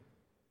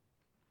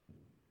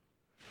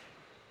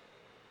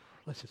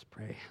Let's just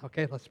pray.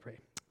 Okay, let's pray.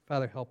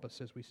 Father, help us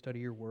as we study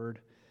your word.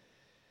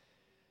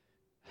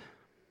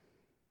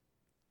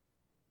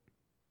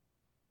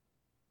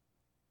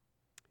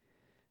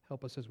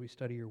 Help us as we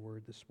study your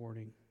word this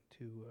morning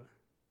to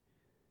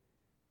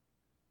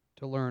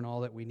learn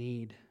all that we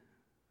need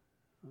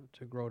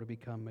to grow to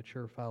become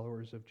mature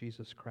followers of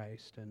Jesus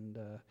Christ and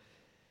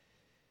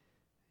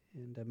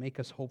make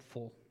us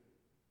hopeful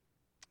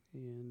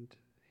and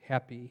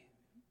happy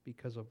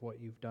because of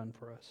what you've done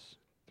for us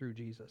through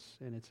Jesus.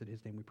 And it's in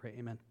his name we pray.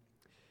 Amen.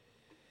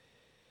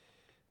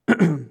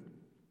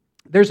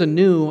 There's a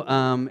new,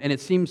 and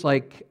it seems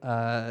like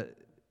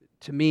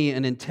to me,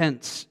 an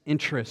intense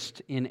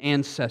interest in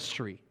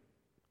ancestry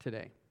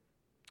today,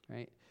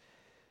 right?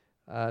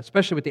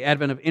 Especially with the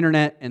advent of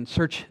internet and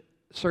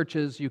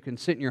searches, you can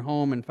sit in your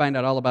home and find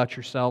out all about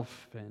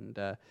yourself and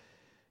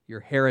your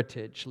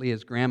heritage.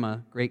 Leah's grandma,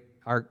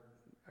 our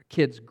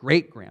kid's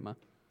great-grandma,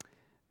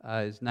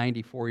 is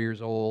 94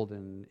 years old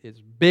and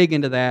is big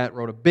into that,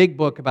 wrote a big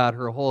book about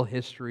her whole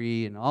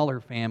history and all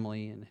her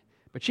family.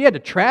 But she had to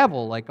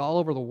travel like all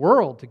over the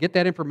world to get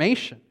that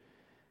information.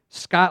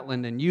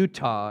 Scotland and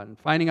Utah, and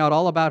finding out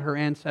all about her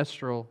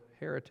ancestral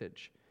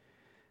heritage.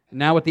 And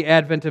now with the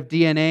advent of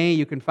DNA,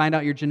 you can find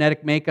out your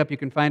genetic makeup, you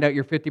can find out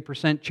you're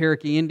 50%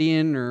 Cherokee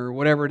Indian or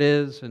whatever it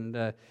is, and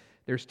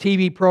there's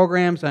TV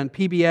programs on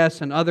PBS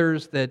and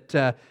others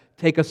that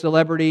take a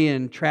celebrity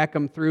and track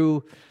them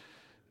through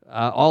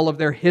all of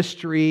their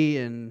history.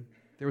 And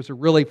there was a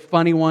really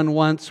funny one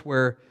once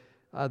where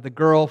the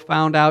girl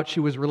found out she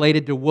was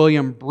related to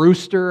William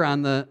Brewster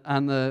on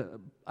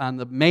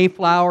the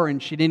Mayflower,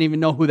 and she didn't even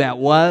know who that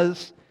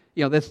was.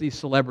 You know, that's these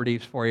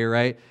celebrities for you,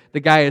 right? The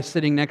guy is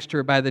sitting next to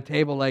her by the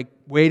table, like,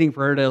 waiting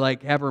for her to,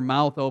 like, have her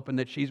mouth open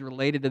that she's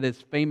related to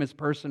this famous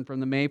person from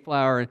the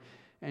Mayflower,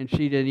 and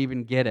she didn't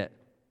even get it.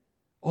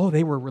 Oh,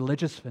 they were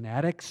religious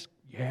fanatics?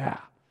 Yeah.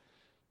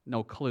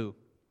 No clue.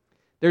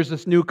 There's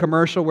this new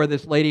commercial where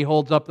this lady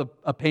holds up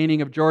a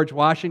painting of George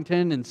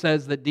Washington and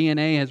says that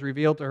DNA has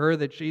revealed to her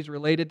that she's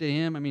related to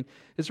him. I mean,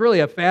 it's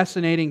really a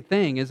fascinating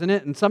thing, isn't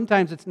it? And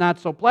sometimes it's not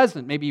so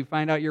pleasant. Maybe you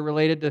find out you're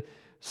related to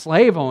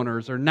slave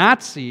owners or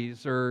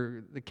Nazis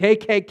or the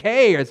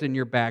KKK is in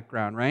your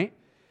background, right?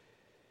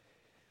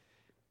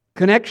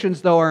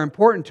 Connections, though, are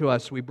important to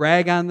us. We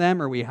brag on them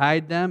or we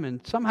hide them.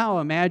 And somehow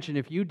imagine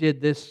if you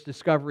did this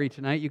discovery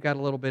tonight, you got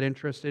a little bit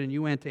interested and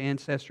you went to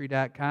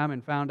Ancestry.com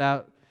and found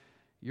out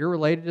you're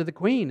related to the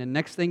Queen, and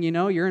next thing you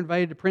know, you're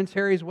invited to Prince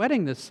Harry's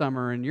wedding this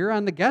summer, and you're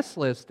on the guest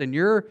list, and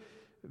you're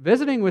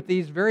visiting with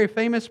these very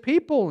famous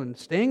people and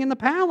staying in the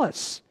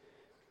palace.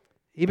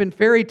 Even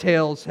fairy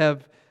tales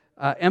have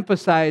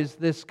emphasized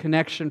this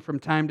connection from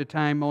time to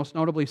time, most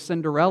notably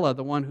Cinderella,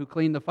 the one who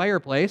cleaned the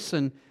fireplace,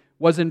 and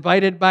was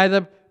invited by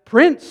the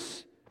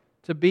prince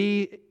to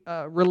be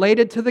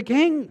related to the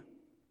king.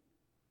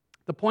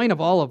 The point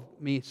of all of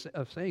me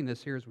of saying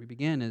this here as we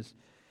begin is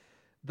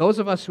those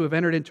of us who have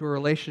entered into a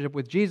relationship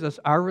with Jesus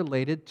are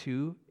related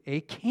to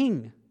a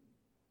king.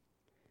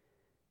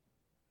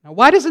 Now,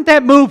 why doesn't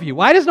that move you?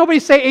 Why does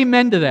nobody say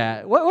amen to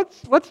that?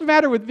 What's the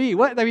matter with me?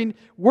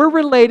 We're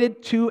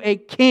related to a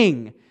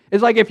king.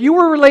 It's like if you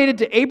were related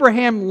to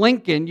Abraham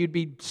Lincoln, you'd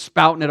be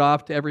spouting it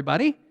off to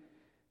everybody,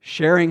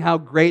 sharing how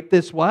great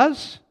this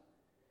was.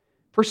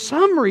 For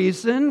some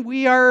reason,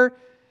 we are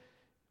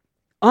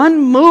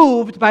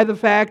unmoved by the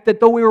fact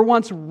that though we were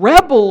once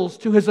rebels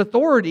to his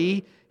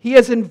authority, he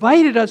has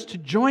invited us to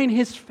join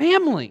his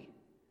family.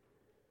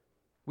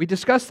 We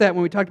discussed that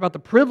when we talked about the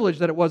privilege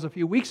that it was a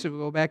few weeks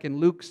ago, back in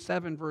Luke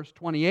 7, verse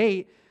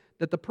 28,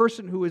 that the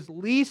person who is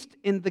least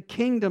in the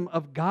kingdom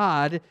of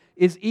God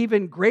is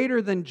even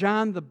greater than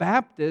John the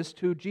Baptist,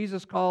 who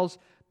Jesus calls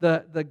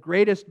the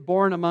greatest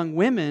born among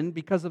women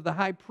because of the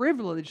high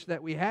privilege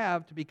that we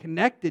have to be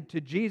connected to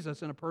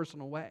Jesus in a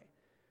personal way.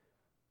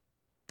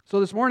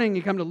 So this morning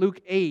you come to Luke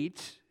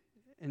 8,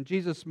 and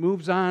Jesus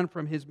moves on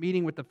from his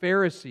meeting with the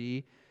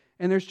Pharisee,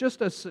 and there's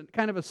just a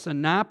kind of a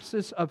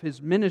synopsis of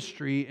his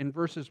ministry in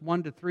verses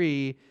 1 to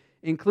 3,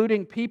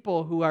 including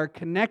people who are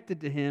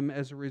connected to him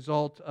as a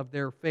result of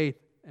their faith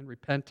and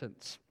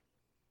repentance.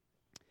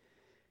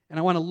 And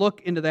I want to look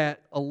into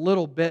that a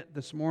little bit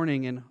this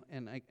morning,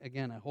 and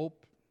again, I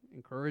hope,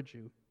 encourage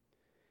you.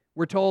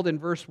 We're told in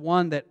verse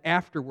 1 that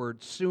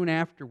afterwards, soon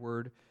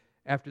afterward,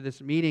 after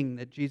this meeting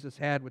that Jesus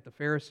had with the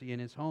Pharisee in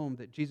his home,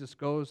 that Jesus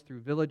goes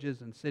through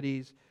villages and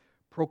cities,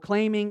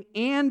 proclaiming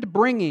and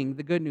bringing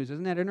the good news.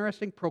 Isn't that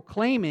interesting?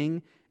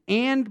 Proclaiming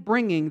and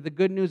bringing the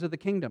good news of the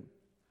kingdom.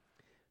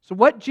 So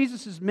what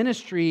Jesus'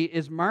 ministry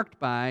is marked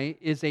by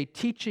is a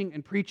teaching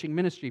and preaching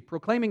ministry.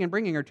 Proclaiming and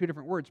bringing are two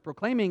different words.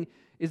 Proclaiming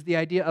is the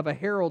idea of a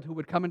herald who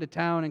would come into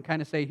town and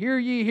kind of say, hear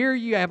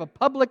ye, I have a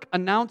public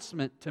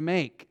announcement to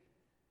make.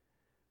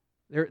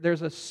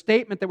 There's a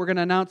statement that we're going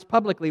to announce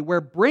publicly, where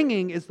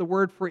bringing is the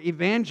word for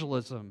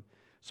evangelism.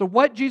 So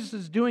what Jesus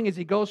is doing is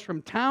he goes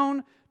from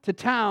town to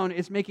town,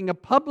 is making a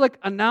public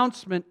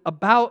announcement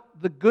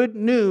about the good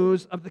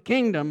news of the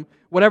kingdom,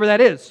 whatever that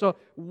is. So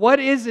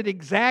what is it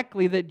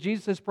exactly that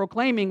Jesus is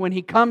proclaiming when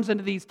he comes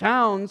into these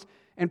towns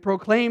and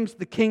proclaims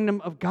the kingdom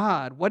of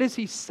God. What is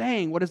he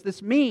saying? What does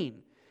this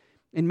mean?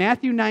 In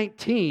Matthew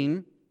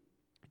 19,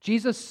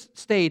 Jesus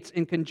states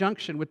in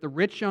conjunction with the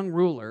rich young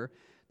ruler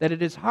that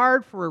it is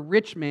hard for a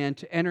rich man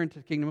to enter into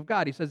the kingdom of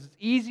God. He says it's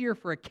easier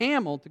for a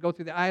camel to go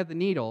through the eye of the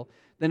needle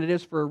than it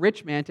is for a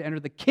rich man to enter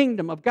the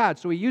kingdom of God.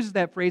 So he uses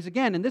that phrase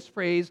again, and this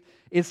phrase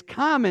is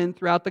common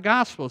throughout the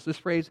Gospels, this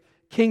phrase,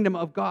 kingdom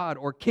of God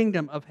or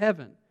kingdom of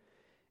heaven.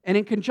 And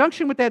in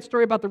conjunction with that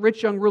story about the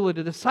rich young ruler,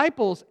 the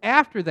disciples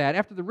after that,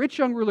 after the rich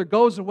young ruler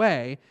goes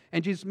away,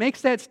 and Jesus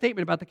makes that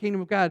statement about the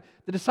kingdom of God,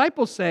 the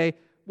disciples say,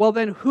 well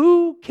then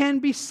who can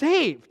be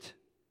saved?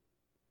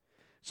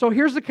 So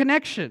here's the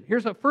connection.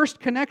 Here's a first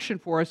connection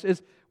for us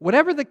is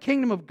whatever the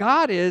kingdom of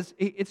God is,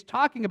 it's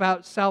talking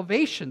about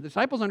salvation. The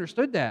disciples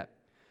understood that.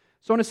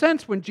 So in a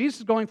sense, when Jesus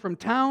is going from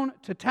town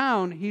to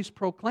town, he's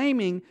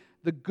proclaiming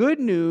the good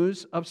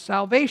news of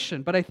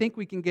salvation. But I think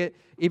we can get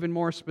even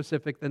more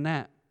specific than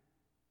that.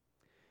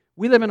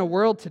 We live in a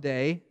world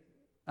today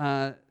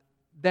that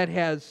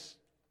has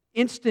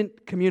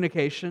instant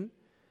communication.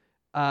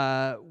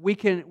 We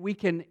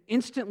can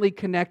instantly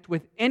connect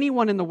with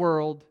anyone in the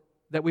world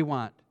that we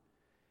want.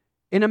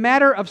 In a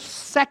matter of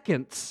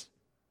seconds,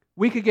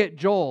 we could get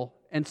Joel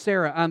and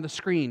Sarah on the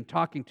screen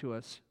talking to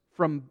us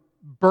from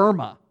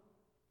Burma,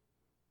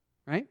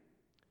 right?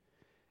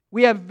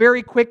 We have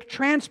very quick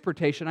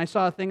transportation. I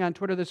saw a thing on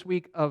Twitter this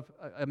week of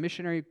a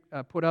missionary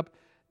put up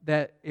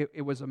that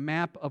it was a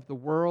map of the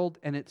world,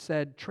 and it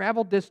said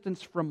travel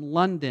distance from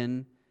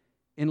London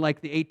in like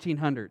the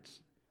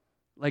 1800s.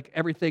 Like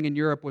everything in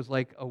Europe was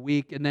like a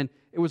week, and then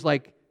it was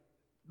like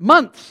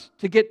months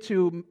to get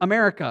to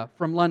America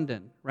from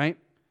London, right?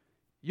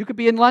 You could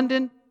be in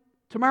London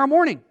tomorrow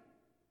morning,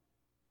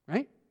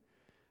 right?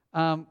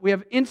 We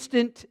have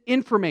instant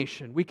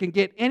information. We can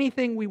get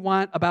anything we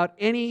want about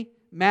any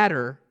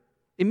matter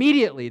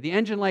immediately. The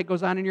engine light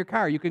goes on in your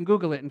car. You can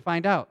Google it and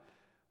find out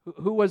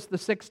who was the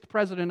 6th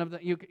president of the...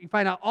 You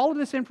find out all of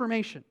this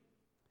information.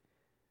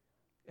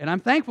 And I'm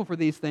thankful for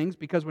these things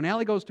because when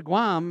Allie goes to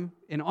Guam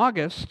in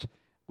August,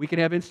 we can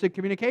have instant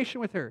communication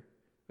with her.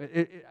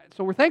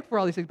 So we're thankful for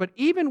all these things. But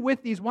even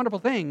with these wonderful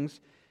things,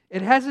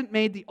 it hasn't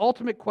made the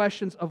ultimate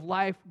questions of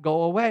life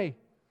go away.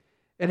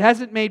 It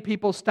hasn't made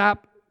people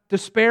stop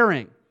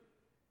despairing.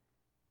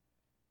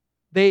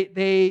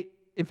 In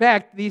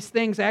fact, these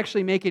things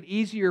actually make it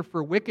easier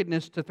for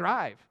wickedness to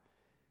thrive.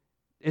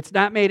 It's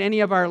not made any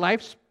of our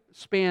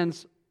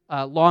lifespans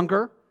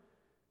longer.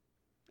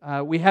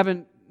 We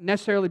haven't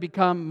necessarily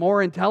become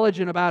more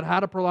intelligent about how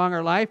to prolong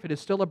our life. It is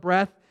still a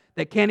breath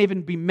that can't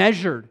even be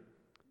measured.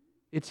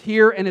 It's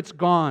here and it's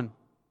gone.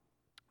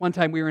 One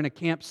time we were in a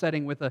camp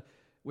setting with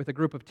a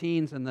group of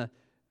teens, and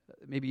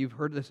maybe you've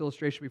heard this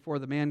illustration before.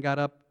 The man got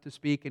up to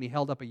speak, and he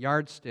held up a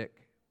yardstick,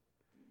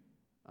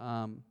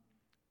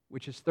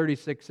 which is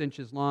 36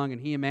 inches long, and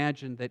he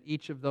imagined that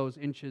each of those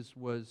inches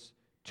was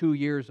 2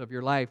 years of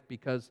your life,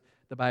 because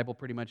the Bible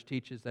pretty much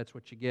teaches that's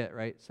what you get,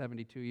 right?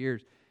 72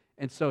 years.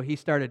 And so he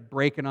started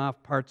breaking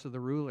off parts of the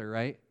ruler,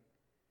 right?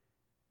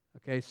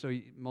 Okay, so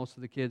most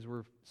of the kids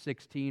were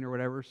 16 or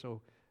whatever,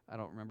 so I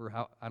don't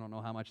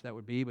know how much that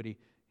would be, but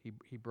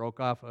he broke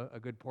off a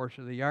good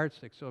portion of the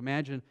yardstick. So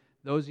imagine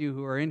those of you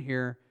who are in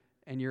here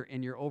and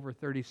you're over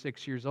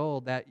 36 years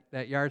old,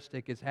 that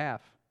yardstick is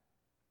half.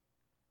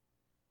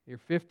 You're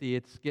 50,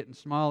 it's getting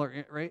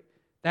smaller, right?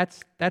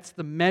 That's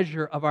the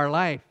measure of our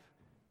life.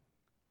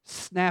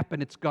 Snap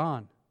and it's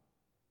gone.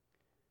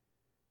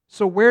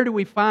 So where do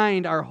we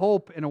find our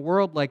hope in a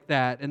world like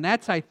that? And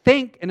that's, I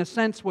think, in a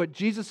sense, what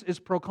Jesus is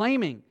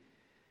proclaiming.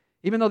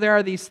 Even though there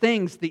are these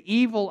things, the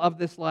evil of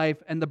this life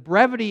and the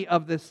brevity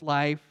of this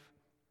life,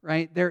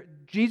 right?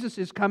 Jesus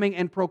is coming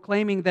and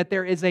proclaiming that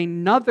there is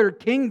another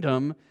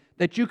kingdom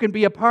that you can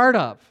be a part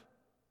of.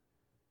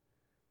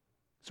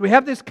 So we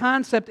have this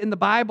concept in the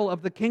Bible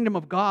of the kingdom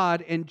of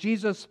God, and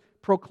Jesus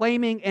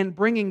proclaiming and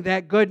bringing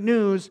that good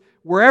news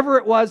wherever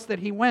it was that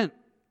he went.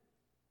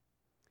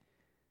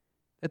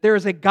 That there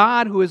is a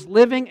God who is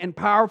living and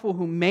powerful,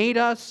 who made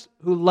us,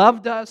 who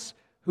loved us,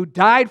 who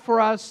died for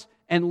us,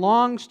 and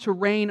longs to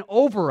reign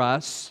over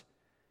us,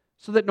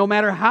 so that no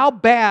matter how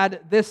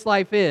bad this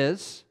life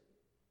is,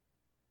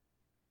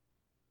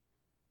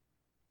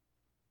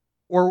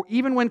 or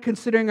even when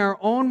considering our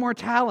own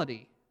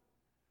mortality,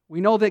 we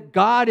know that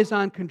God is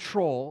in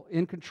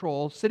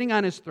control, sitting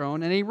on His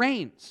throne, and He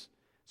reigns.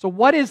 So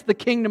what is the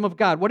kingdom of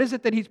God? What is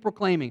it that He's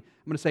proclaiming?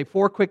 I'm going to say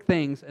 4 quick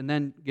things and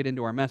then get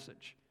into our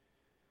message.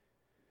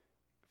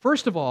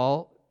 First of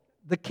all,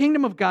 the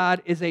kingdom of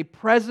God is a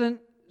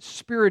present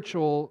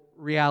spiritual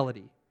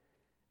reality.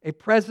 A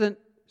present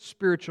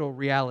spiritual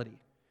reality.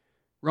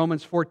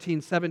 Romans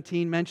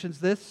 14:17 mentions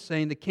this,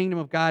 saying the kingdom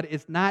of God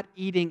is not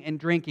eating and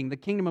drinking. The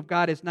kingdom of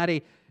God is not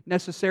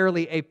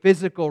necessarily a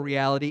physical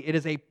reality. It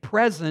is a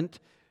present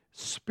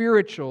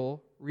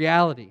spiritual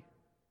reality.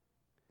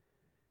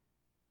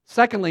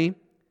 Secondly,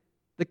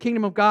 the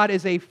kingdom of God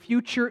is a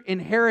future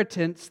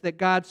inheritance that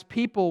God's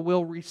people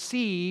will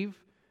receive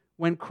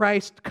when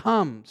Christ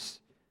comes,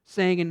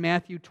 saying in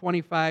Matthew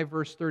 25,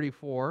 verse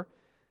 34,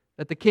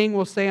 that the king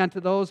will say unto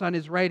those on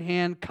his right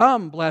hand,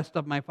 Come, blessed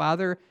of my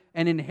Father,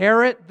 and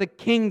inherit the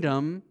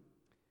kingdom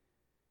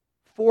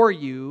for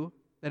you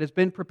that has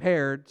been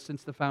prepared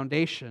since the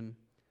foundation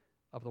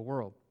of the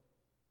world.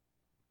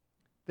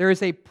 There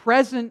is a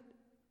present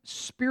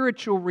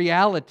spiritual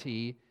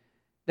reality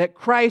that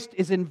Christ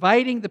is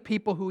inviting the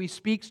people who He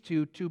speaks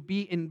to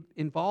be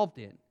involved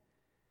in.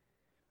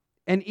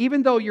 And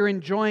even though you're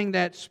enjoying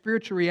that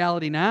spiritual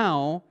reality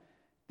now,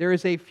 there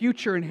is a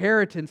future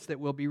inheritance that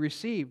will be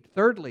received.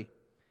 Thirdly,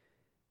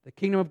 the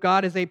kingdom of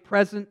God is a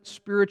present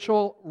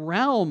spiritual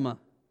realm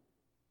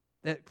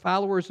that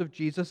followers of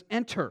Jesus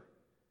enter.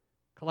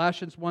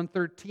 Colossians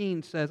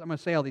 1:13 says, I'm going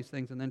to say all these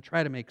things and then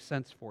try to make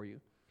sense for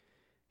you.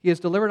 He has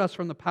delivered us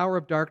from the power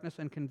of darkness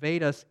and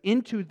conveyed us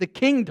into the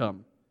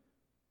kingdom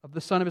of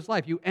the Son of His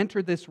life. You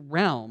enter this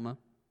realm.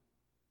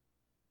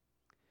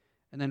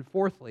 And then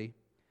fourthly,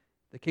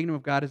 the kingdom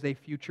of God is a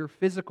future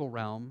physical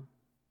realm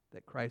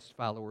that Christ's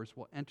followers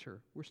will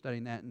enter. We're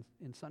studying that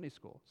in Sunday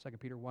school, 2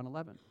 Peter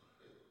 1:11.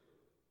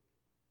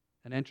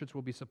 An entrance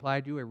will be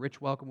supplied to you, a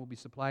rich welcome will be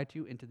supplied to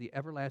you into the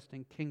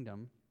everlasting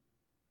kingdom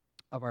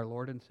of our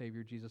Lord and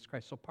Savior Jesus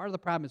Christ. So part of the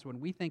problem is when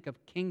we think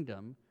of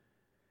kingdom,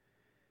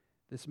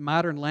 this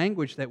modern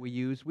language that we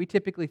use, we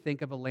typically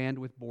think of a land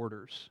with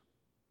borders,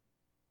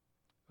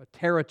 a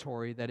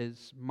territory that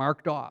is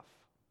marked off,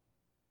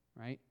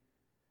 right?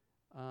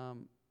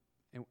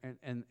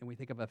 And we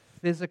think of a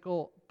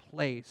physical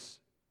place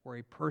where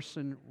a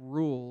person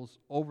rules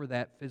over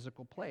that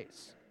physical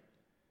place.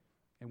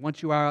 And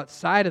once you are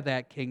outside of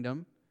that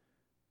kingdom,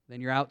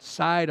 then you're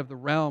outside of the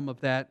realm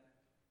of that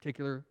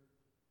particular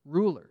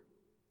ruler.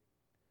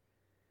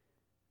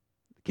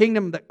 The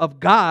kingdom of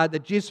God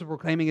that Jesus is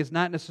proclaiming is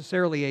not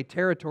necessarily a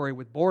territory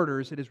with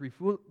borders. It is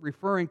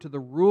referring to the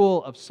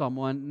rule of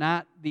someone,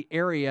 not the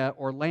area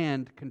or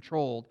land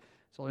controlled.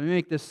 So let me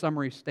make this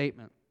summary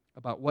statement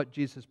about what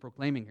Jesus is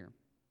proclaiming here.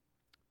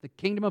 The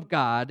kingdom of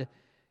God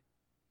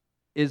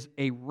is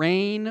a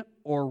reign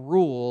or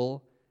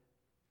rule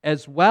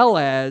as well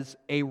as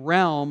a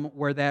realm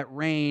where that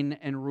reign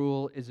and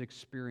rule is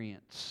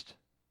experienced.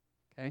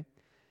 Okay?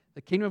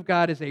 The kingdom of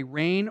God is a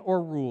reign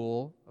or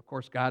rule. Of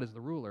course, God is the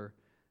ruler.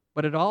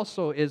 But it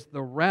also is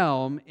the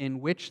realm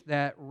in which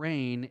that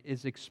reign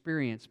is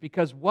experienced.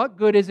 Because what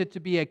good is it to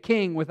be a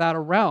king without a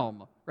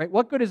realm? Right?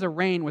 What good is a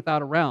reign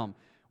without a realm?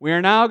 We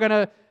are now going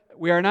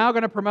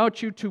to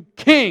promote you to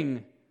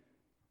king.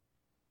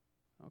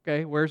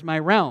 Okay, where's my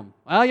realm?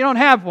 Well, you don't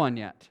have one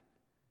yet.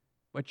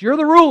 But you're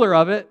the ruler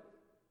of it.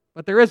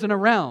 But there isn't a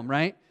realm,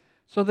 right?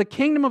 So the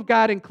kingdom of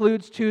God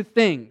includes two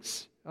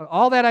things.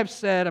 All that I've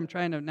said, I'm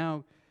trying to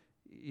now,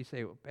 you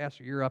say, well,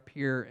 Pastor, you're up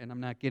here and I'm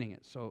not getting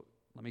it. So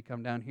let me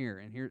come down here.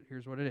 And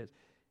here's what it is.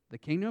 The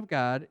kingdom of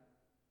God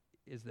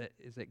is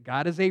that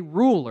God is a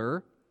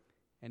ruler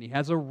and He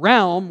has a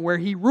realm where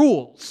He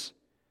rules.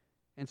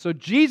 And so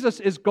Jesus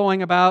is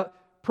going about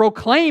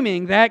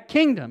proclaiming that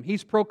kingdom.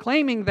 He's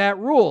proclaiming that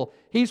rule.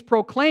 He's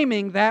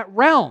proclaiming that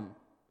realm.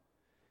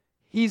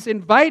 He's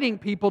inviting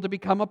people to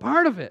become a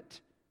part of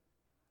it.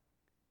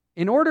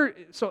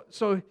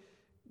 So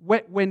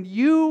when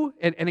you,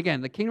 and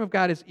again, the kingdom of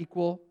God is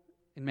equal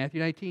in Matthew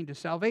 19 to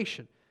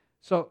salvation.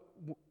 So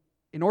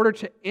in order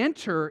to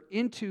enter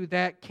into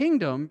that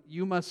kingdom,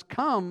 you must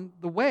come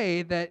the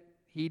way that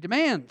He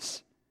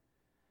demands.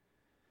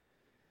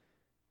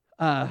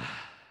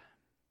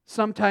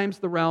 Sometimes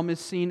the realm is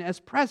seen as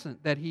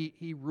present, that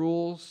He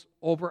rules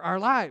over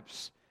our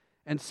lives.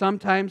 And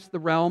sometimes the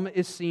realm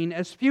is seen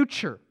as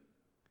future,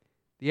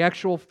 the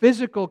actual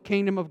physical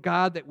kingdom of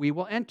God that we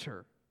will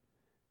enter.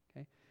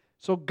 Okay?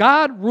 So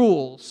God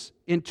rules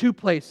in two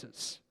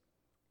places.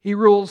 He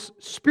rules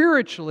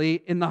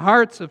spiritually in the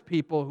hearts of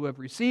people who have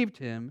received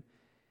Him,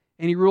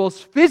 and He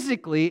rules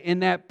physically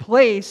in that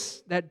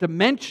place, that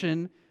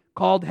dimension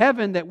called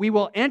heaven that we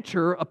will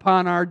enter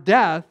upon our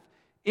death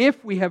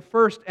if we have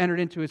first entered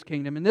into His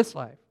kingdom in this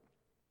life.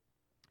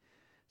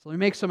 So let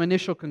me make some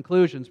initial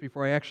conclusions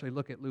before I actually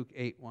look at Luke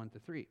 8,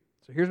 1-3.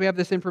 So here's we have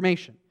this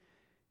information.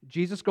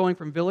 Jesus going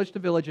from village to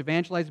village,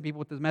 evangelizing people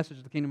with the message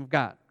of the kingdom of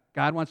God.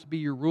 God wants to be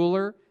your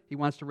ruler. He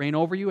wants to reign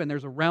over you, and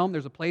there's a realm,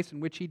 there's a place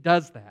in which He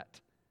does that.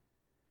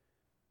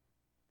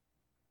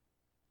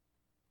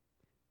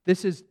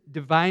 This is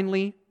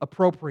divinely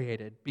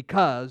appropriated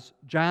because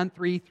John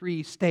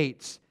 3:3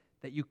 states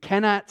that you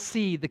cannot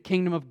see the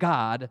kingdom of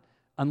God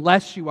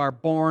unless you are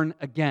born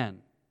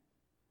again,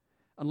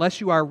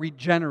 unless you are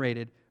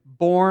regenerated,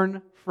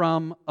 born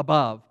from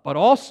above. But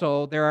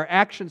also, there are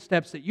action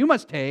steps that you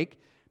must take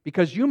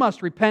because you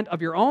must repent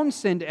of your own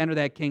sin to enter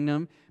that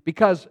kingdom,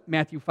 because,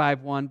 Matthew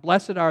 5:1,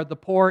 blessed are the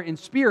poor in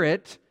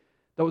spirit,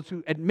 those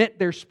who admit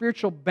their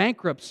spiritual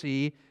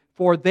bankruptcy,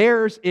 for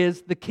theirs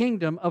is the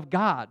kingdom of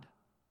God.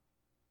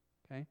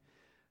 Okay?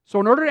 So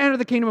in order to enter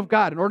the kingdom of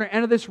God, in order to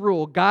enter this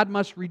rule, God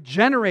must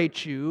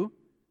regenerate you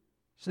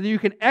so that you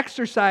can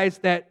exercise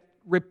that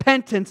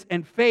repentance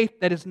and faith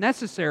that is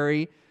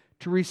necessary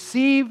to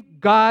receive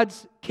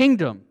God's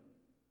kingdom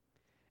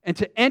and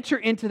to enter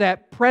into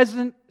that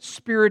present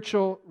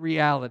spiritual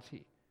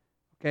reality.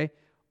 Okay?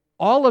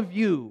 All of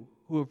you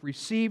who have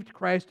received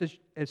Christ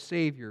as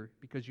Savior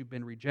because you've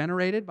been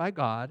regenerated by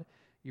God,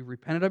 you've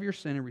repented of your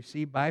sin and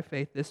received by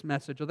faith this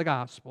message of the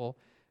gospel,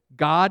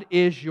 God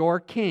is your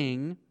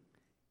king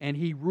and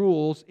He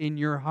rules in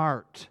your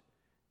heart.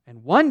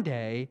 And one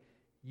day,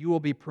 you will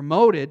be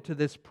promoted to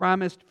this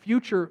promised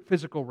future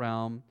physical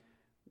realm,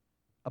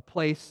 a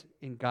place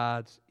in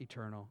God's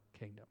eternal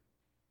kingdom.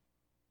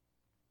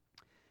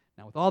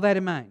 Now, with all that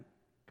in mind,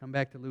 come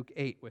back to Luke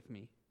 8 with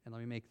me, and let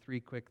me make 3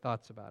 quick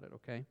thoughts about it,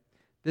 okay?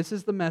 This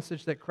is the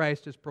message that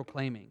Christ is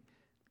proclaiming.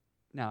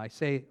 Now, I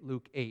say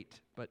Luke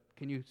 8, but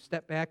can you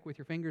step back with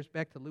your fingers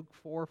back to Luke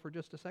 4 for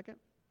just a second?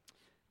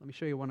 Let me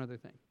show you one other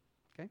thing,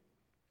 okay?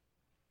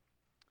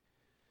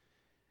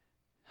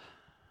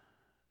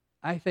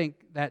 I think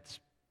that's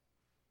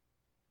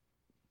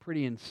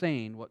pretty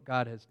insane what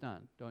God has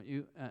done, don't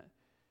you?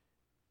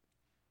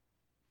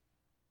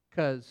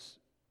 Because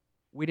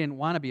we didn't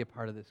want to be a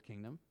part of this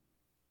kingdom.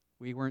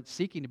 We weren't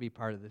seeking to be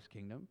part of this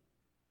kingdom.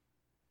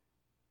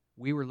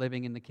 We were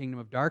living in the kingdom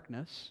of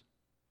darkness,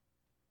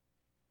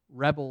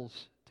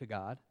 rebels to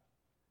God,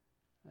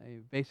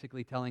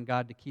 basically telling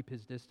God to keep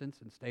His distance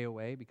and stay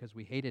away because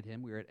we hated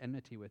Him. We were at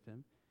enmity with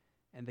Him.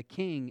 And the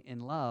King, in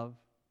love,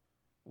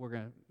 we're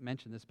going to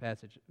mention this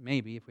passage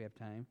maybe if we have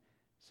time,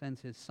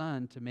 sends His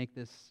Son to make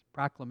this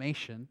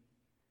proclamation,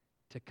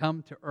 to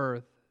come to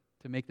earth,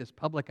 to make this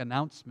public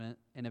announcement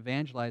and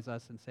evangelize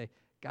us and say,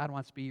 God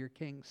wants to be your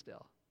king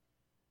still.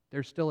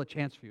 There's still a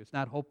chance for you. It's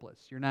not hopeless.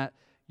 You're not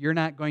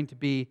going to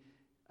be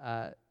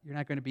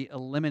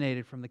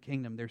eliminated from the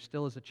kingdom. There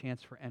still is a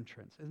chance for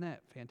entrance. Isn't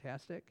that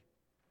fantastic?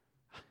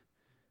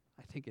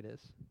 I think it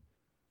is.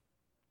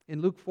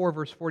 In Luke 4,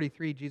 verse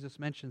 43, Jesus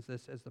mentions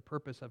this as the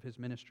purpose of His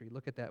ministry.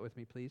 Look at that with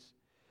me, please.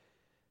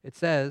 It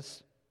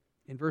says,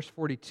 in verse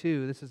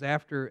 42, this is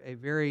after a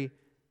very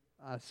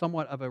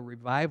somewhat of a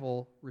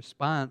revival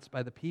response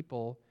by the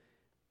people,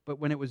 but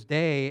when it was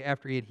day,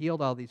 after He had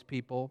healed all these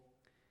people,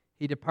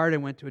 He departed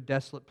and went to a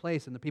desolate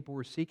place, and the people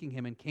were seeking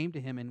Him and came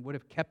to Him and would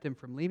have kept Him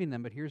from leaving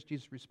them. But here's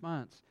Jesus'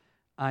 response.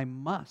 I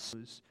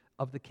must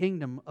of the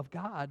kingdom of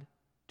God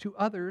to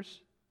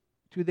others,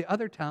 to the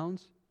other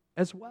towns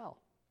as well.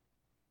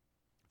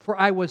 For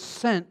I was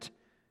sent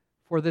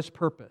for this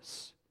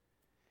purpose.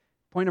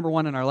 Point number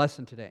 1 in our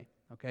lesson today,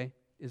 okay,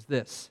 is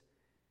this.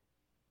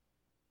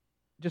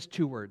 Just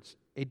 2 words.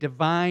 A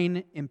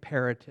divine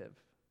imperative.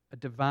 A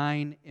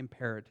divine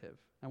imperative.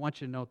 I want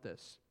you to note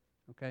this,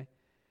 okay?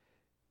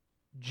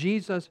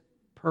 Jesus'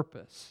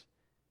 purpose.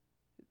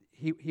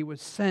 He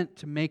was sent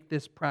to make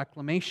this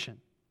proclamation.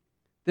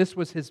 This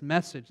was His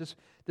message.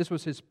 This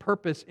was His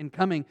purpose in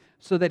coming,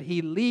 so that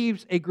He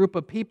leaves a group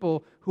of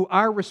people who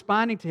are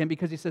responding to Him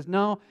because He says,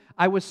 no,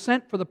 I was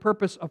sent for the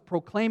purpose of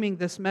proclaiming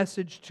this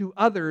message to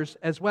others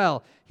as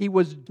well. He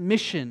was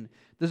mission.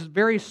 This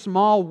very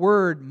small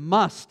word,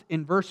 must,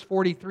 in verse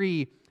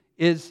 43,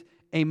 is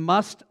a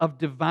must of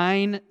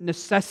divine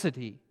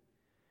necessity.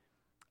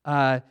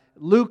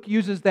 Luke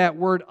uses that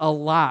word a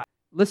lot.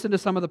 Listen to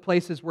some of the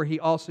places where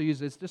he also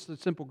uses just the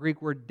simple Greek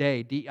word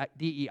dei,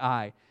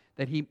 D-E-I,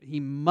 that he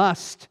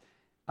must,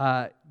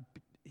 Luke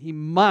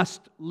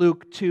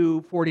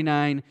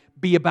 2:49,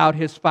 be about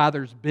his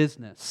Father's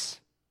business.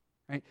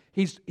 Right?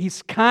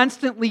 He's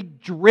constantly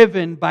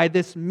driven by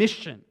this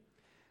mission.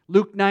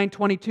 Luke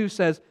 9:22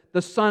 says,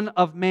 the Son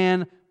of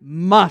Man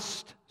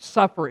must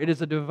suffer. It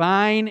is a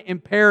divine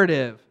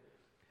imperative.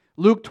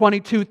 Luke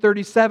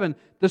 22:37,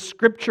 the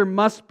Scripture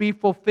must be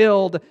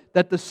fulfilled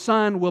that the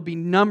Son will be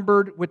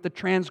numbered with the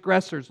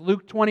transgressors.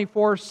 Luke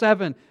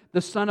 24:7, the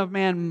Son of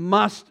Man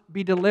must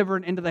be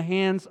delivered into the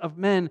hands of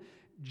men.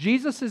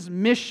 Jesus'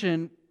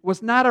 mission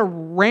was not a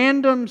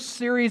random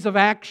series of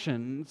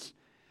actions,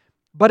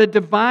 but a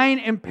divine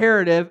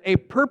imperative, a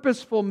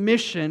purposeful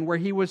mission where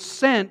He was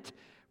sent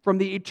from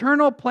the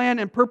eternal plan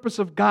and purpose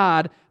of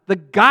God. The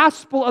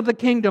gospel of the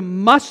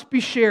kingdom must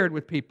be shared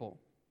with people.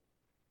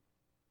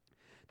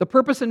 The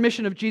purpose and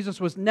mission of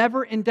Jesus was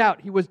never in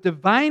doubt. He was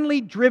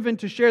divinely driven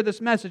to share this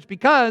message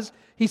because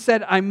He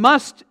said, I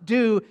must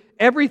do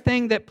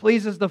everything that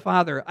pleases the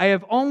Father. I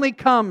have only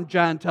come,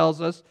 John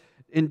tells us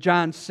in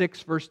John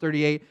 6, verse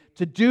 38,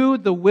 to do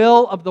the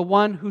will of the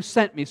one who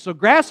sent me. So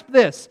grasp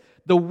this.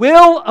 The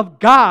will of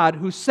God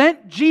who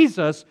sent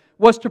Jesus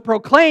was to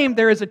proclaim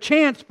there is a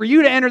chance for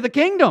you to enter the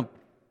kingdom.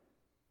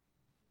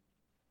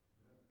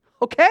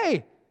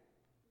 Okay.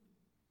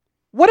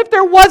 What if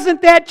there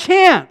wasn't that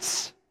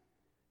chance?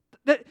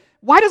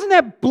 Why doesn't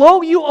that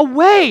blow you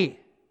away?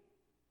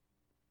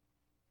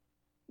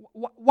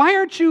 Why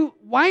aren't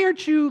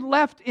you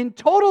left in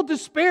total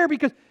despair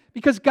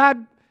because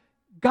God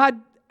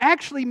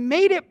actually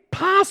made it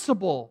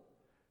possible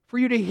for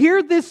you to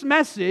hear this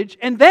message,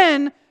 and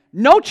then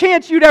no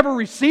chance you'd ever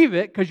receive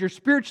it because you're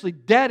spiritually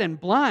dead and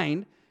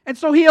blind, and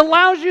so He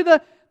allows you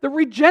the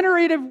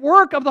regenerative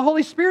work of the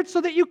Holy Spirit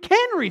so that you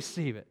can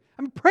receive it.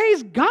 I mean,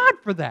 praise God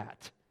for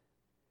that.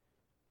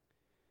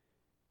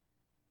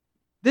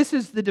 This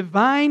is the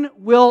divine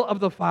will of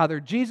the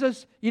Father.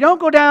 Jesus, you don't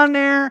go down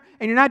there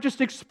and you're not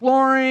just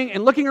exploring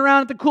and looking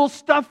around at the cool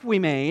stuff we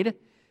made.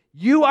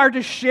 You are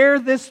to share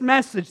this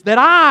message that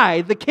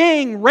I, the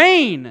king,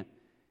 reign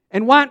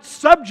and want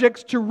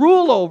subjects to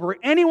rule over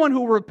anyone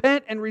who will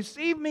repent and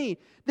receive me.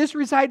 This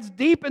resides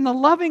deep in the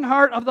loving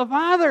heart of the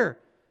Father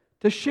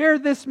to share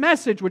this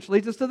message, which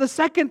leads us to the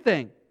second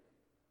thing.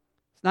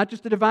 It's not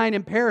just a divine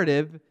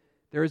imperative,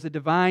 there is a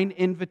divine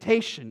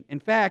invitation. In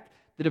fact,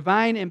 the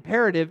divine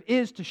imperative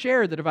is to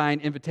share the divine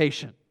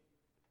invitation.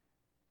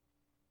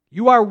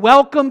 You are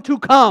welcome to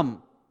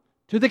come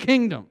to the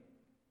kingdom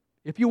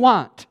if you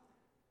want.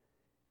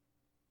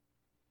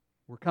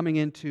 We're coming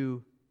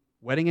into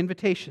wedding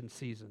invitation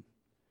season.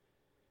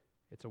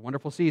 It's a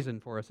wonderful season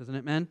for us, isn't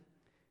it, men?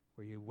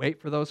 Where you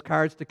wait for those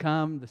cards to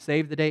come, the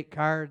save the date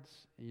cards,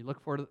 and you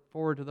look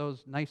forward to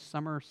those nice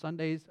summer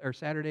Sundays or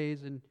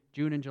Saturdays in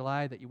June and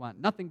July that you want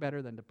nothing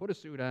better than to put a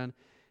suit on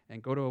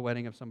and go to a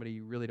wedding of somebody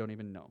you really don't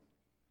even know.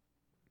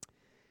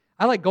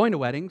 I like going to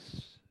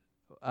weddings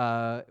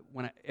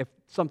if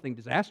something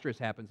disastrous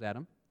happens at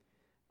them.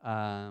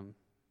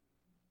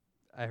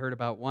 I heard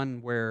about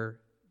one where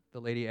the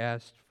lady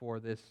asked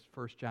for this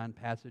 1 John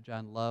passage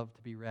on love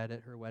to be read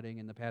at her wedding,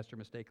 and the pastor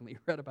mistakenly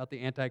read about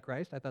the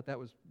Antichrist. I thought that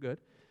was good.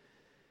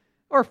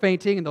 Or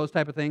fainting and those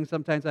type of things.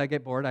 Sometimes I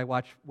get bored. I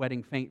watch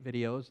wedding faint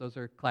videos. Those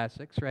are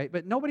classics, right?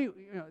 But nobody,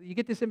 you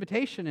get this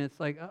invitation, and it's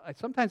like,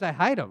 sometimes I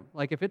hide them.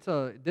 Like if it's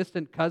a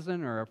distant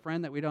cousin or a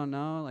friend that we don't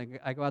know,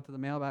 like I go out to the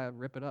mailbox,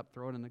 rip it up,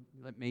 throw it in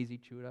let Maisie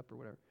chew it up or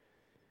whatever.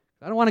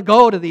 I don't want to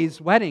go to these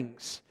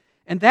weddings.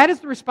 And that is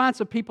the response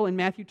of people in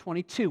Matthew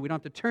 22. We don't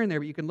have to turn there,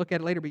 but you can look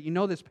at it later, but you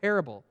know this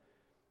parable.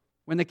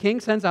 When the king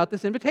sends out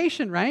this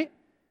invitation, right?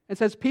 It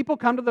says, people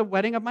come to the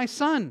wedding of my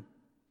son.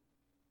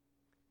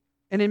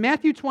 And in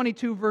Matthew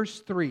 22,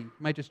 verse 3, you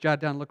might just jot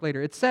it down and look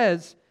later, it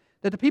says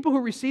that the people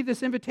who received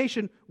this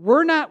invitation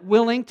were not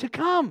willing to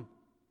come.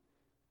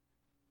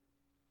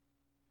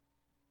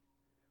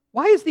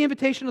 Why is the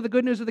invitation of the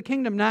good news of the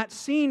kingdom not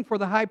seen for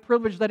the high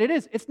privilege that it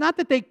is? It's not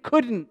that they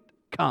couldn't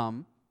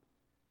come.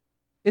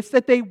 It's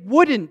that they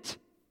wouldn't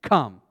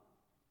come.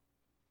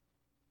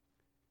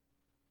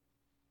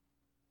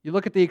 You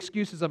look at the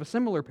excuses of a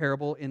similar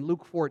parable in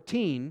Luke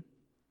 14,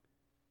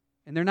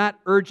 and they're not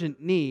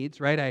urgent needs,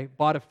 right? I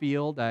bought a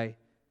field, I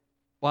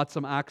bought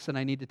some oxen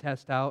I need to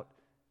test out,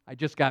 I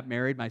just got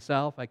married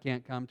myself, I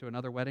can't come to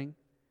another wedding.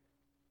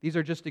 These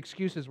are just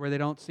excuses where they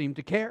don't seem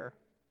to care.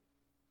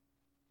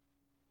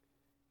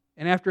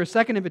 And after a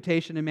second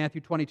invitation in Matthew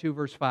 22,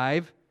 verse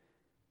 5,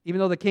 even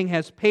though the king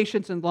has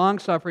patience and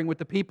long-suffering with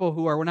the people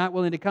who are not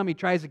willing to come, he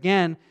tries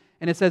again,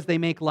 and it says they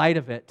make light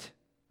of it.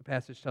 The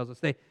passage tells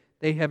us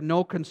they have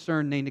no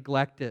concern, they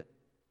neglect it.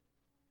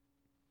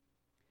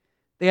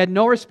 They had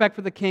no respect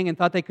for the king and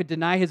thought they could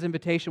deny his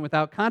invitation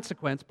without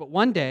consequence, but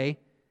one day,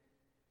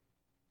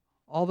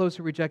 all those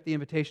who reject the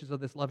invitations of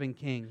this loving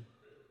king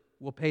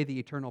will pay the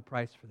eternal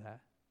price for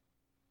that.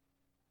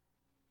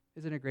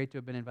 Isn't it great to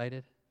have been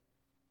invited?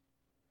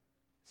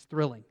 It's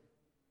thrilling.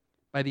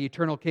 By the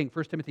eternal king.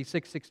 1 Timothy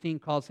 6:16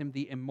 calls him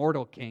the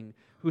immortal king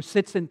who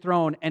sits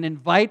enthroned and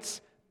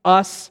invites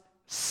us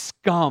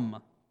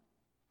scum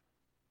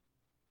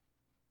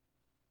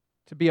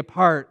to be a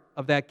part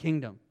of that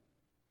kingdom.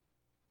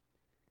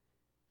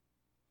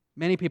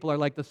 Many people are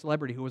like the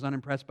celebrity who was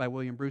unimpressed by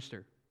William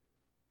Brewster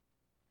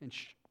and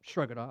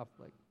shrug it off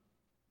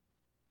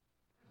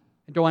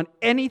and don't want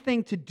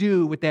anything to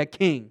do with that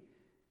king.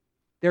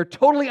 They're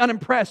totally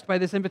unimpressed by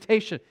this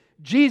invitation.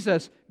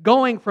 Jesus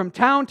going from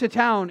town to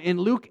town in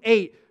Luke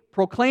 8,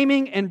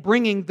 proclaiming and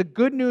bringing the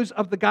good news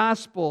of the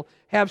gospel,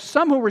 have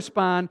some who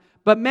respond,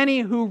 but many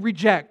who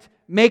reject,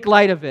 make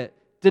light of it,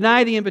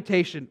 deny the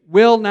invitation,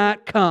 will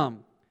not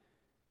come.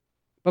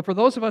 But for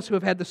those of us who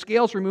have had the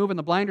scales removed and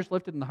the blinders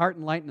lifted and the heart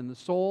enlightened and the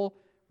soul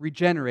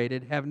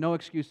regenerated, have no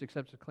excuse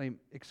except to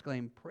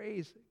exclaim,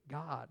 praise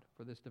God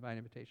for this divine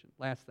invitation.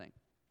 Last thing.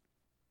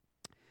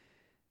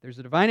 There's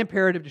a divine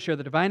imperative to share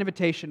the divine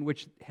invitation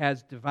which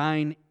has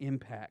divine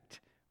impact.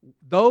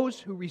 Those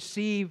who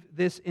receive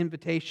this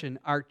invitation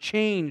are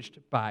changed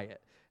by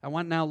it. I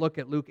want to now look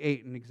at Luke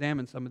 8 and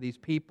examine some of these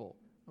people,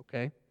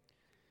 okay?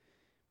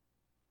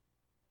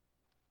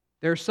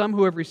 There are some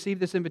who have received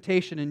this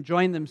invitation and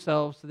joined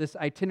themselves to this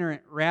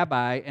itinerant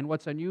rabbi, and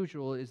what's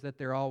unusual is that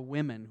they're all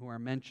women who are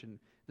mentioned.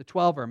 The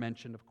 12 are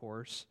mentioned, of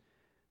course,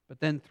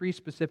 but then 3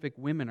 specific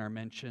women are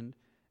mentioned,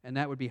 and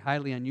that would be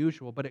highly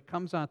unusual. But it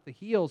comes off the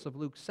heels of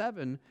Luke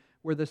 7,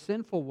 where the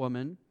sinful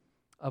woman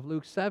of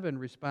Luke 7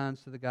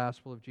 responds to the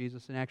gospel of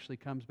Jesus and actually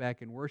comes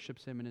back and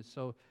worships him and is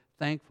so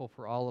thankful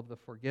for all of the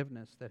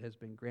forgiveness that has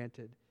been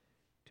granted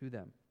to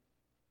them.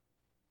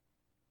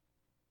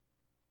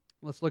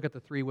 Let's look at the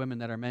 3 women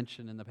that are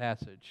mentioned in the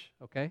passage,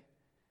 okay? It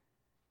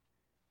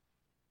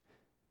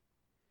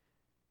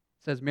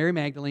says Mary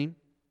Magdalene,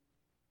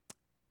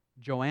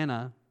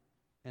 Joanna,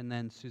 and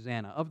then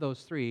Susanna. Of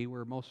those 3,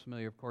 we're most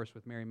familiar, of course,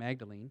 with Mary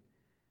Magdalene.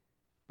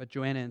 But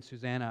Joanna and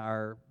Susanna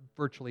are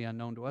virtually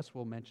unknown to us.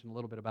 We'll mention a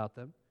little bit about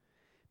them.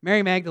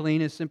 Mary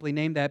Magdalene is simply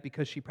named that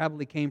because she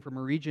probably came from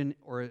a region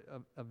or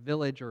a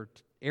village or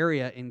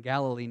area in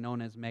Galilee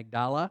known as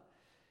Magdala.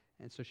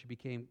 And so she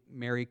became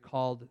Mary,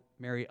 called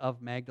Mary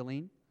of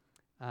Magdalene.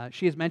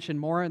 She is mentioned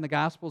more in the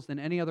Gospels than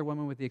any other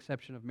woman with the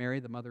exception of Mary,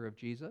 the mother of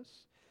Jesus.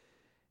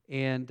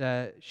 And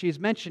she is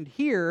mentioned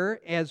here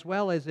as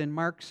well as in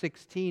Mark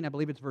 16, I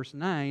believe it's verse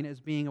 9,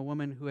 as being a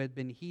woman who had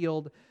been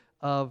healed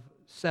of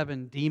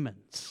 7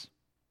 demons.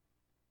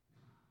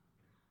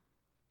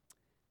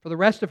 For the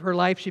rest of her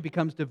life, she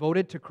becomes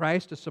devoted to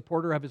Christ, a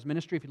supporter of his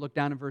ministry. If you look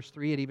down in verse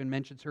 3, it even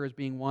mentions her as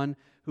being one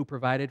who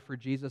provided for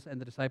Jesus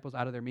and the disciples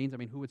out of their means. I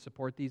mean, who would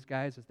support these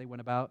guys as they went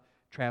about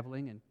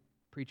traveling and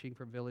preaching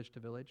from village to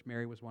village?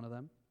 Mary was one of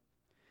them.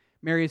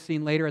 Mary is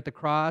seen later at the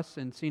cross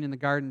and seen in the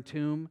garden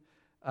tomb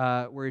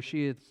where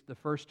she is the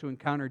first to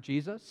encounter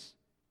Jesus.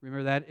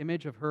 Remember that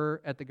image of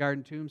her at the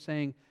garden tomb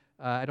saying,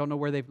 I don't know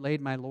where they've laid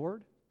my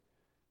Lord.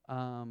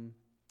 And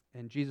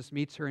Jesus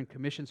meets her and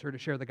commissions her to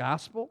share the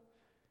gospel,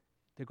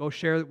 to go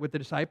share with the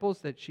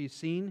disciples that she's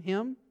seen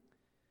him.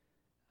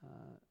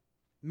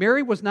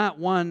 Mary was not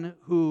one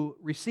who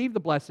received the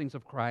blessings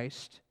of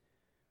Christ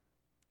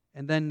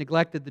and then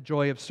neglected the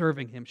joy of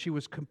serving him. She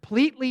was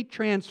completely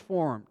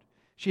transformed.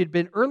 She had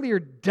been earlier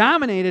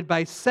dominated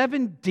by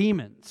 7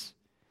 demons.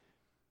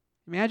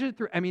 Imagine,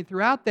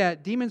 throughout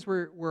that, demons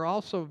were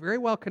also very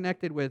well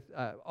connected with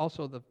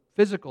also the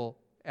physical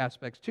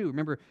aspects too.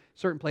 Remember,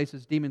 certain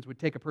places demons would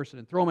take a person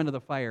and throw him into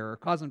the fire or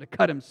cause them to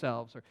cut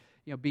themselves or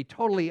be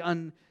totally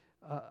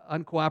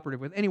uncooperative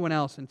with anyone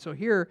else. And so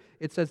here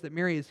it says that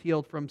Mary is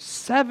healed from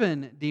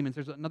 7 demons.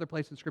 There's another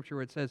place in Scripture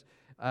where it says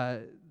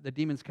the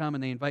demons come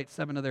and they invite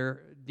 7 of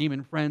their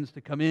demon friends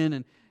to come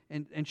in,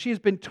 and she has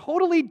been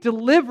totally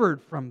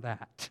delivered from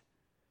that.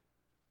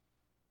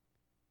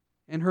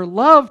 And her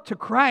love to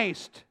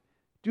Christ,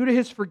 due to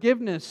his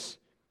forgiveness,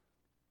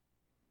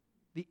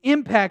 the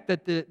impact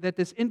that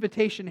this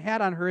invitation had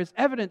on her is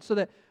evident, so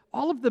that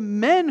all of the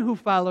men who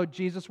followed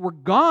Jesus were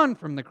gone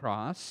from the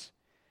cross,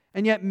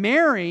 and yet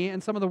Mary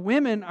and some of the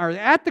women are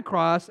at the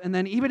cross and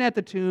then even at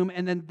the tomb,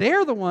 and then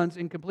they're the ones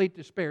in complete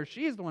despair.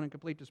 She is the one in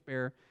complete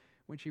despair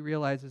when she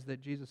realizes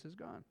that Jesus is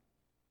gone.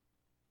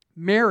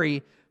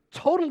 Mary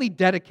totally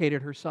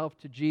dedicated herself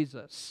to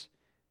Jesus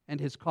and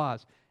his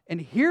cause.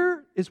 And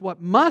here is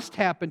what must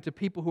happen to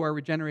people who are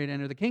regenerated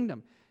and enter the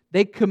kingdom.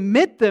 They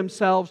commit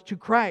themselves to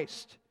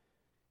Christ.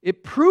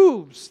 It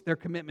proves their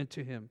commitment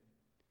to him.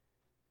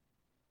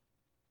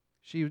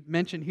 She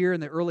mentioned here in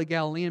the early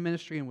Galilean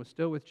ministry and was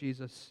still with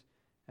Jesus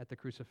at the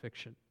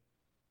crucifixion.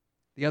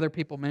 The other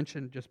people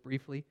mentioned just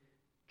briefly,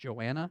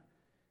 Joanna.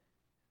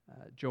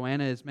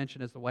 Joanna is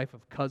mentioned as the wife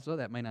of Chuza.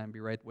 That might not be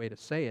the right way to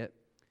say it.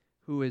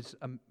 Who is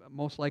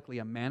most likely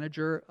a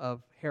manager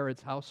of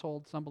Herod's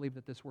household. Some believe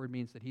that this word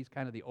means that he's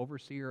kind of the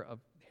overseer of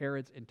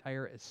Herod's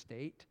entire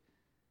estate.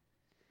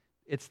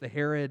 It's the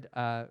Herod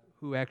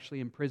who actually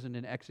imprisoned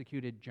and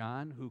executed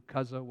John, who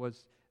Chuza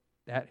was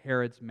that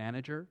Herod's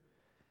manager.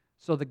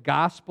 So the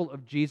gospel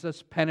of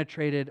Jesus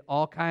penetrated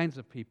all kinds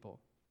of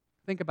people.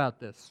 Think about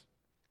this.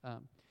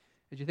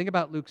 As you think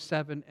about Luke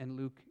 7 and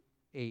Luke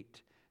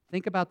 8,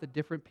 think about the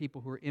different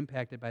people who are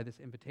impacted by this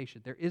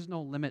invitation. There is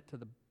no limit to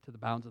the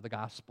bounds of the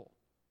gospel.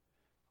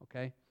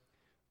 Okay?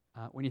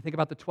 When you think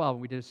about the 12,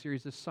 and we did a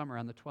series this summer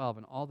on the 12,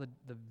 and all the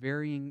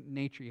varying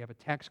nature, you have a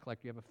tax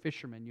collector, you have a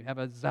fisherman, you have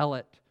a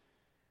zealot,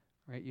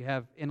 right? You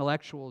have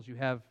intellectuals, you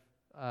have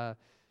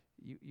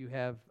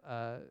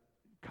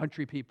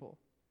country people.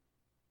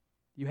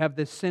 You have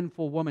this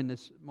sinful woman,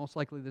 most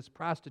likely this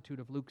prostitute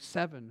of Luke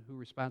 7 who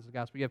responds to the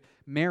gospel. You have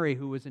Mary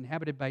who was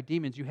inhabited by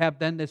demons. You have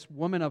then this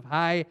woman of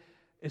high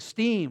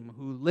esteem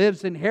who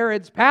lives in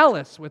Herod's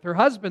palace with her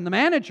husband, the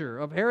manager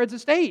of Herod's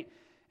estate.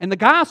 And the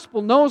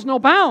gospel knows no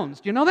bounds.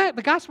 Do you know that?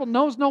 The gospel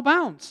knows no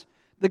bounds.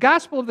 The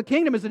gospel of the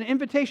kingdom is an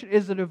invitation,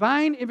 is a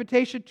divine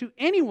invitation to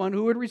anyone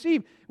who would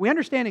receive. We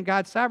understand in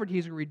God's sovereignty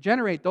He's going to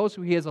regenerate those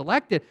who He has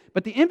elected,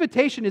 but the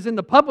invitation is in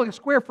the public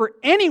square for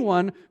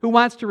anyone who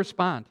wants to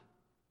respond.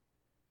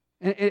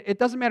 And it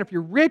doesn't matter if you're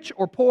rich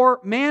or poor,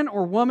 man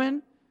or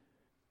woman.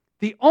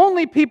 The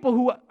only people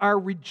who are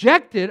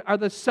rejected are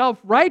the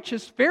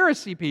self-righteous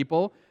Pharisee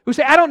people who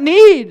say, I don't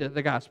need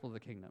the gospel of the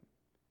kingdom.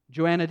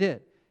 Joanna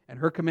did, and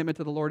her commitment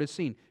to the Lord is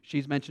seen.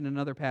 She's mentioned in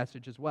another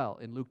passage as well.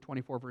 In Luke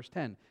 24, verse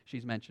 10,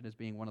 she's mentioned as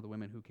being one of the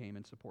women who came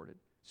and supported.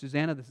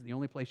 Susanna, this is the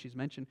only place she's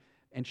mentioned,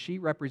 and she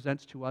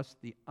represents to us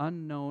the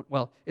unknown.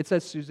 Well, it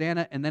says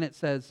Susanna, and then it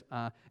says,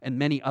 and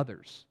many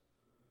others.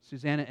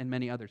 Susanna and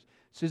many others.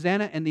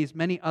 Susanna and these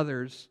many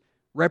others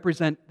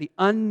represent the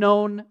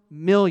unknown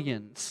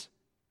millions,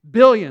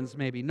 billions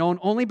maybe, known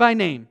only by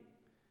name,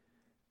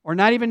 or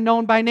not even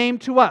known by name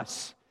to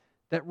us,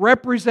 that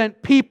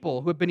represent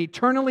people who have been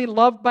eternally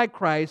loved by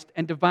Christ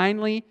and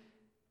divinely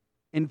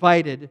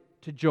invited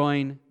to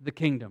join the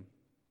kingdom.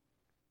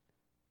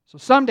 So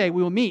someday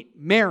we will meet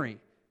Mary,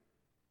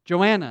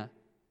 Joanna,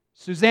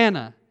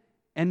 Susanna,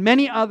 and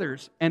many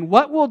others, and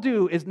what we'll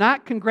do is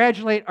not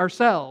congratulate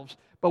ourselves,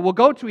 but we'll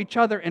go to each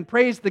other and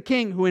praise the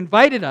King who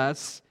invited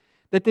us,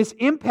 that this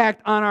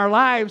impact on our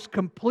lives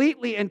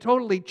completely and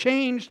totally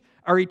changed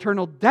our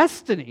eternal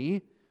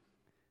destiny,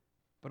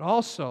 but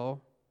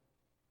also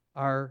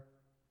our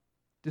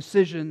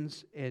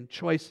decisions and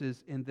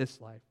choices in this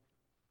life.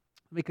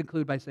 Let me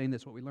conclude by saying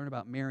this. What we learn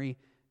about Mary,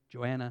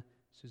 Joanna,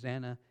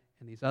 Susanna,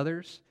 and these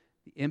others,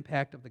 the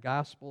impact of the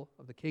gospel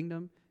of the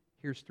kingdom,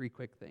 here's 3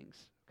 quick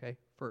things, okay?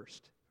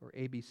 First, or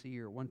ABC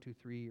or 1, 2,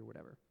 3 or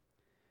whatever.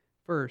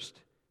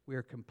 First, we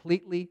are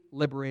completely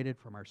liberated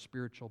from our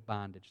spiritual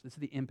bondage. This is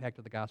the impact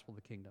of the gospel of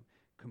the kingdom.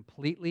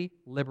 Completely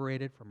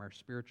liberated from our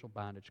spiritual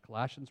bondage.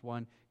 Colossians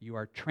 1, you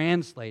are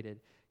translated.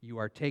 You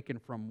are taken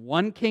from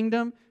one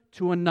kingdom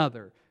to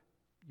another.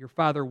 Your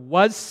father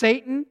was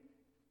Satan.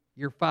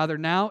 Your father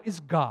now is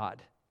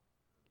God.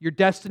 Your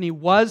destiny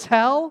was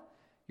hell.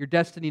 Your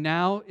destiny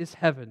now is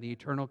heaven, the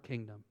eternal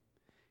kingdom.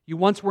 You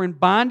once were in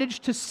bondage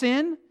to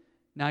sin.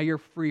 Now you're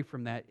free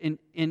from that.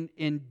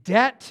 In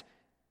debt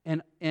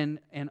and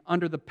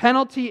under the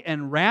penalty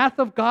and wrath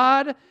of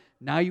God,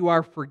 now you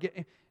are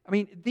forgiven. I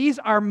mean, these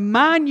are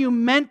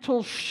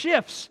monumental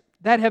shifts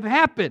that have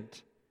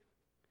happened.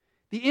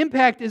 The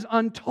impact is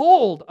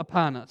untold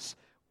upon us.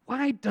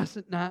 Why does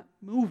it not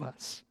move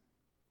us?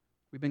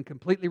 We've been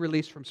completely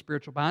released from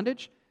spiritual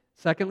bondage.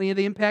 Secondly,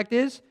 the impact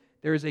is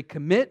there is a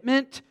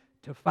commitment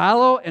to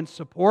follow and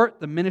support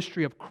the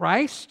ministry of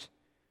Christ,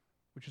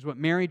 which is what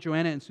Mary,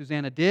 Joanna, and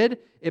Susanna did.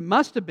 It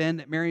must have been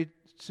that Mary,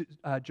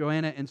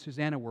 Joanna, and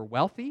Susanna were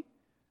wealthy,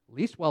 at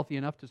least wealthy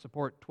enough to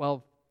support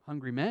 12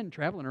 hungry men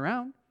traveling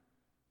around,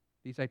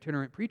 these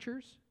itinerant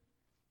preachers.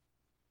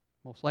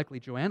 Most likely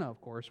Joanna,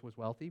 of course, was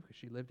wealthy because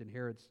she lived in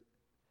Herod's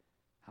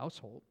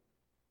household.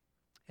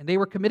 And they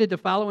were committed to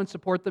follow and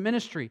support the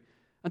ministry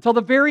until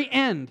the very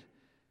end.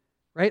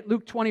 Right?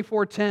 Luke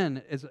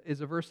 24:10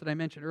 is a verse that I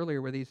mentioned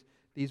earlier where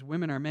these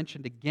women are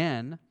mentioned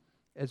again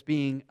as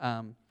being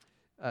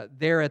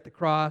there at the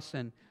cross.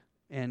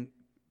 And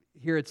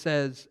here it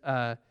says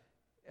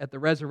at the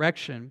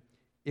resurrection,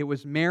 it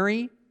was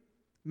Mary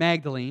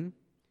Magdalene.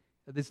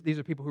 These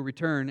are people who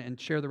return and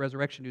share the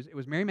resurrection news. It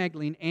was Mary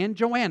Magdalene and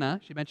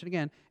Joanna, she mentioned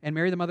again, and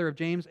Mary the mother of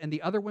James, and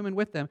the other women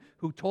with them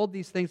who told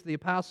these things to the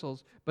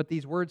apostles, but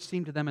these words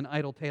seemed to them an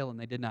idle tale, and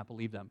they did not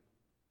believe them.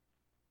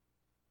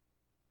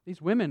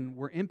 These women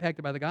were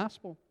impacted by the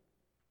gospel.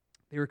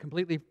 They were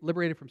completely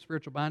liberated from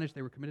spiritual bondage.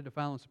 They were committed to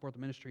follow and support the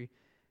ministry,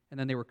 and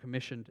then they were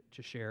commissioned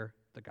to share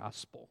the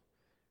gospel,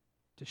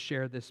 to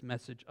share this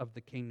message of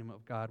the kingdom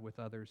of God with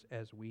others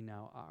as we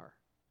now are.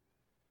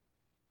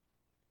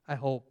 I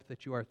hope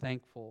that you are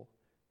thankful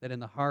that in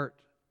the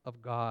heart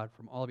of God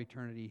from all of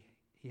eternity,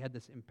 He had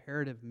this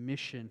imperative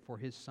mission for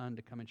His Son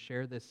to come and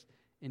share this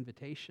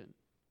invitation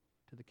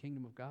to the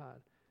kingdom of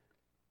God,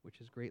 which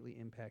has greatly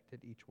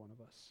impacted each one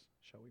of us.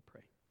 Shall we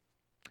pray?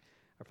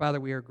 Our Father,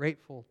 we are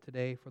grateful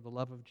today for the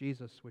love of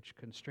Jesus, which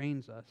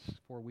constrains us,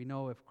 for we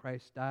know if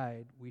Christ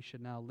died, we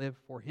should now live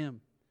for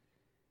Him.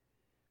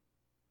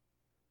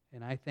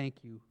 And I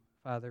thank you,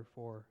 Father,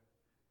 for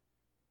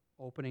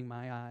opening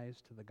my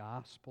eyes to the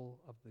gospel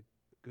of the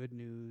good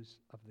news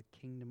of the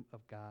kingdom of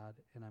God,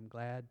 and I'm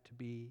glad to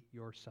be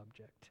your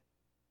subject.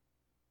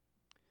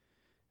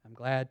 I'm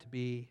glad to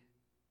be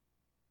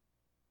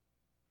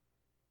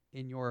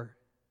in your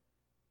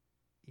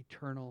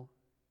eternal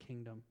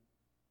kingdom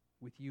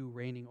with you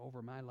reigning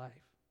over my life.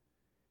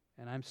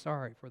 And I'm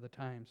sorry for the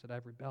times that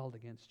I've rebelled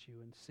against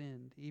you and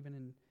sinned, even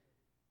in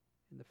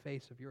the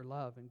face of your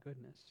love and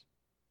goodness.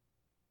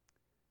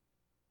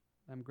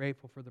 I'm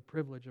grateful for the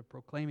privilege of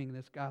proclaiming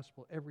this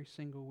gospel every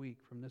single week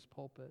from this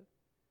pulpit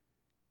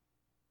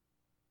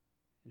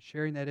and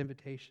sharing that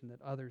invitation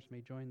that others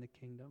may join the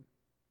kingdom.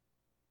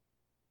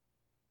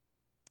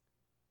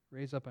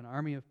 Raise up an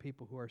army of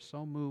people who are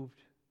so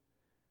moved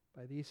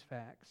by these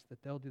facts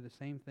that they'll do the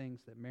same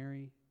things that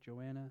Mary,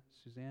 Joanna,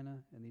 Susanna,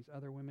 and these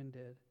other women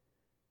did,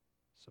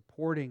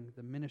 supporting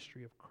the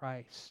ministry of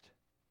Christ,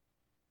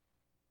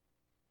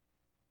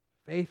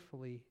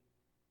 faithfully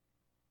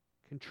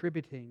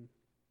contributing,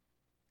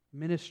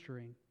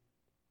 ministering,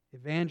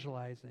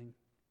 evangelizing,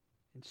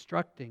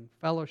 instructing,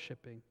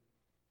 fellowshipping.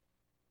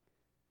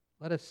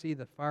 Let us see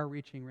the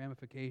far-reaching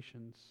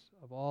ramifications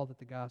of all that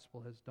the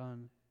gospel has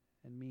done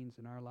and means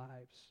in our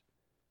lives,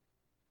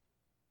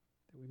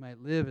 that we might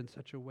live in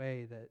such a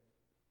way that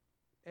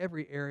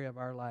every area of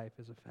our life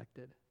is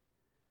affected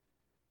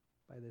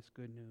by this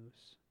good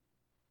news.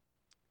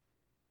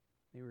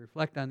 May we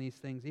reflect on these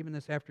things even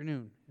this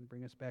afternoon and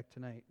bring us back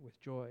tonight with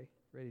joy,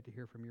 ready to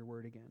hear from your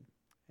word again.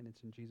 And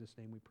it's in Jesus'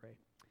 name we pray.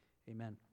 Amen.